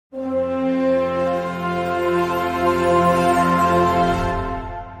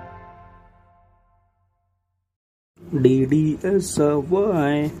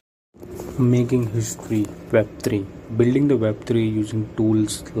DDSRY. Making history Web3. Building the Web3 using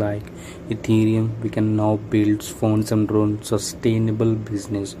tools like Ethereum, we can now build funds and run sustainable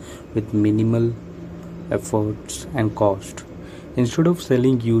business with minimal efforts and cost. Instead of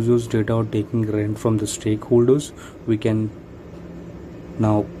selling users data or taking rent from the stakeholders, we can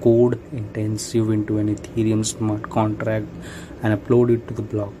now code intensive into an Ethereum smart contract and upload it to the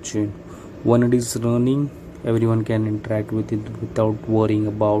blockchain. When it is running, everyone can interact with it without worrying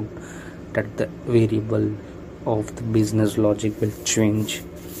about that the variable of the business logic will change.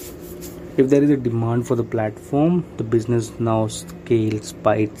 If there is a demand for the platform, the business now scales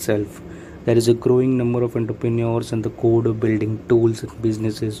by itself. There is a growing number of entrepreneurs and the code building tools and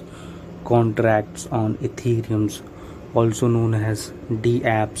businesses contracts on Ethereum's, also known as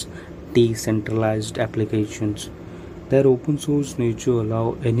dApps, decentralized applications. Their open source nature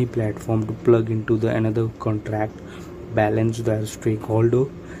allow any platform to plug into the another contract, balance their stakeholder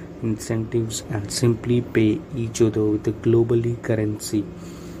incentives, and simply pay each other with a globally currency.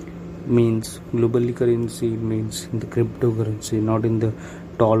 Globally currency means in the cryptocurrency, not in the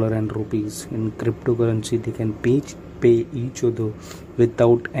dollar and rupees. In cryptocurrency, they can pay each other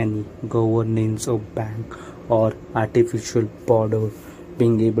without any governance or bank or artificial border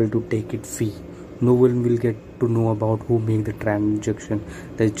being able to take it fee. No one will get to know about who made the transaction.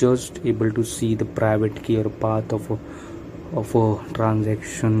 They're just able to see the private key or path of a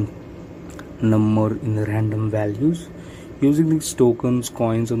transaction number in the random values. Using these tokens,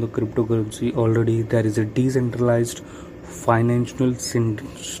 coins on the cryptocurrency, already there is a decentralized financial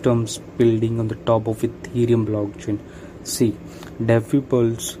systems building on the top of Ethereum blockchain. See, DeFi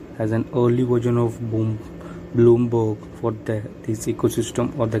Pulse has an early version of Bloomberg for this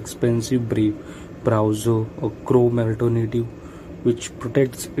ecosystem, or the expensive Brave browser or Chrome alternative, which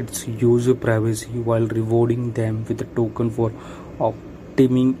protects its user privacy while rewarding them with a token for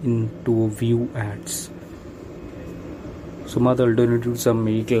opting into view ads. Some other alternatives are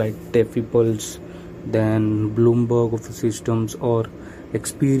made like DeFi Pulse, then Bloomberg of the systems, or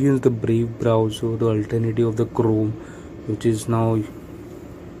experience the Brave browser, the alternative of the Chrome, which is now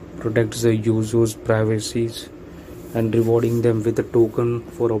protects the users' privacies and rewarding them with a token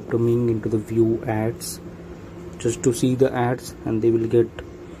for opting into the view ads, just to see the ads, and they will get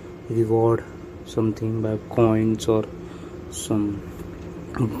reward something by coins or some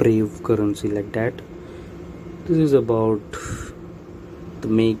Brave currency like that. This is about the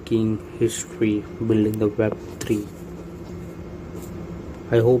making history, building the Web3.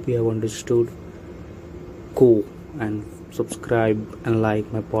 I hope you have understood. Go and subscribe and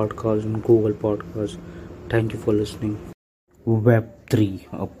like my podcast on Google Podcast. Thank you for listening. Web3,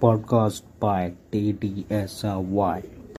 a podcast by DDSRY.